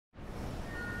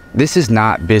This is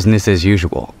not business as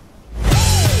usual.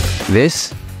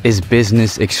 This is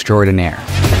business extraordinaire.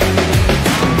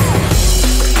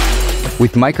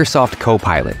 With Microsoft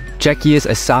Copilot, Czechia's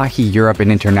Asahi Europe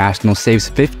and International saves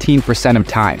 15% of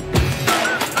time.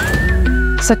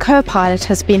 So Copilot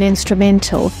has been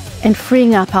instrumental in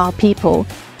freeing up our people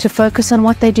to focus on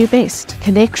what they do best,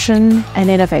 connection and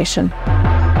innovation.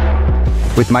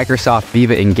 With Microsoft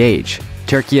Viva Engage,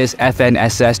 Turkey's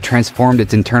FNSS transformed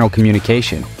its internal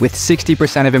communication, with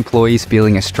 60% of employees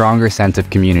feeling a stronger sense of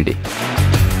community.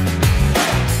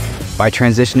 By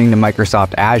transitioning to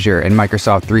Microsoft Azure and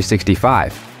Microsoft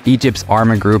 365, Egypt's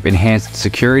Arma Group enhanced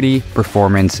security,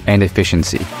 performance, and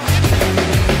efficiency.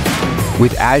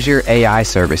 With Azure AI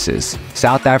services,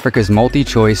 South Africa's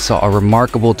MultiChoice saw a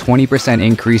remarkable 20%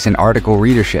 increase in article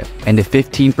readership and a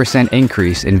 15%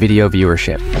 increase in video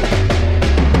viewership.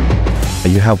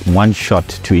 You have one shot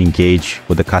to engage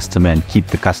with the customer and keep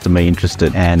the customer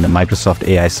interested, and the Microsoft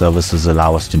AI services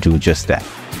allow us to do just that.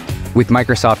 With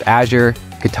Microsoft Azure,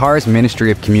 Qatar's Ministry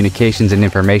of Communications and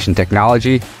Information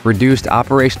Technology reduced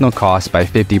operational costs by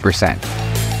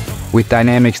 50%. With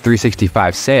Dynamics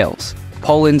 365 Sales,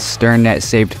 Poland's SternNet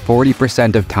saved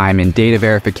 40% of time in data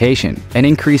verification and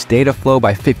increased data flow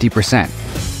by 50%.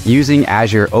 Using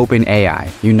Azure OpenAI,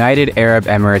 United Arab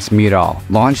Emirates Miral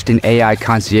launched an AI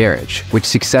concierge, which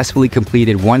successfully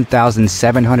completed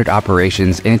 1,700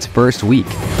 operations in its first week.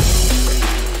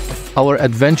 Our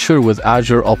adventure with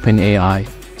Azure OpenAI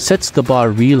sets the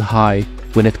bar real high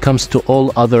when it comes to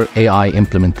all other AI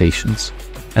implementations.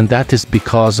 And that is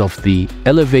because of the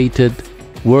elevated,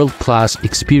 world-class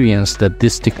experience that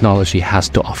this technology has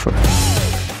to offer.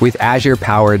 With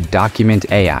Azure-powered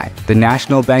Document AI, the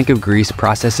National Bank of Greece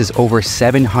processes over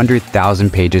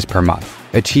 700,000 pages per month,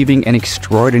 achieving an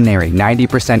extraordinary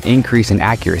 90% increase in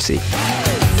accuracy.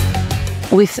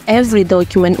 With every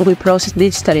document we process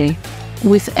digitally,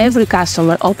 with every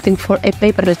customer opting for a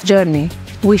paperless journey,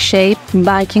 we shape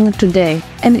banking today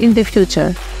and in the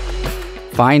future.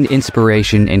 Find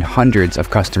inspiration in hundreds of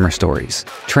customer stories.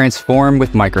 Transform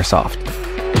with Microsoft.